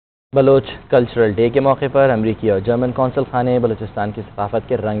Bloch cultural day के मौके पर अमरीकी और जर्मन कौंसल खाने बलूचिस्तान की सकाफत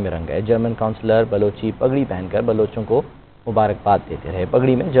के रंग में रंग गए। जर्मन काउंसलर बलोची पगड़ी पहनकर बलोचों को मुबारकबाद देते रहे।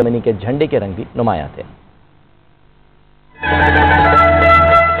 पगड़ी में जर्मनी के झंडे के रंग भी नुमायां थे।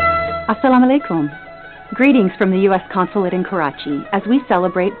 Assalamu alaikum. Greetings from the U.S. Consulate in Karachi as we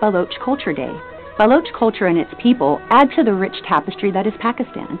celebrate Baloch Culture Day. Baloch culture and its people add to the rich tapestry that is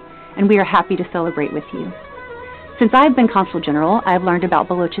Pakistan, and we are happy to celebrate with you. Since I've been Consul General, I've learned about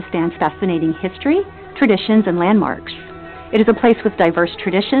Balochistan's fascinating history, traditions, and landmarks. It is a place with diverse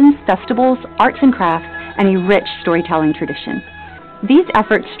traditions, festivals, arts and crafts, and a rich storytelling tradition. These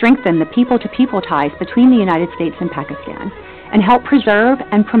efforts strengthen the people-to-people ties between the United States and Pakistan and help preserve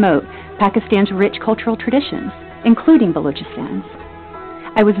and promote Pakistan's rich cultural traditions, including Balochistan's.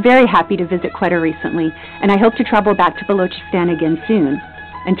 I was very happy to visit Quetta recently, and I hope to travel back to Balochistan again soon.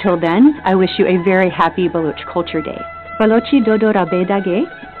 Until then, I wish you a very happy Baloch Culture Day. Balochi Dodo Rabedage,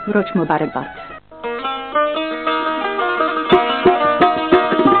 Roch Mubarakbat.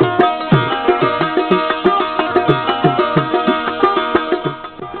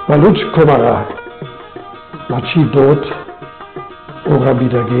 Baloch Komara, Machi Dot,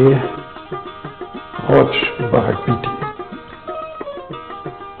 Orabidage, Roch Mubarakbiti.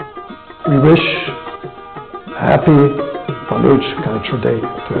 We wish happy Baloch Culture Day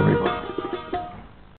to everyone.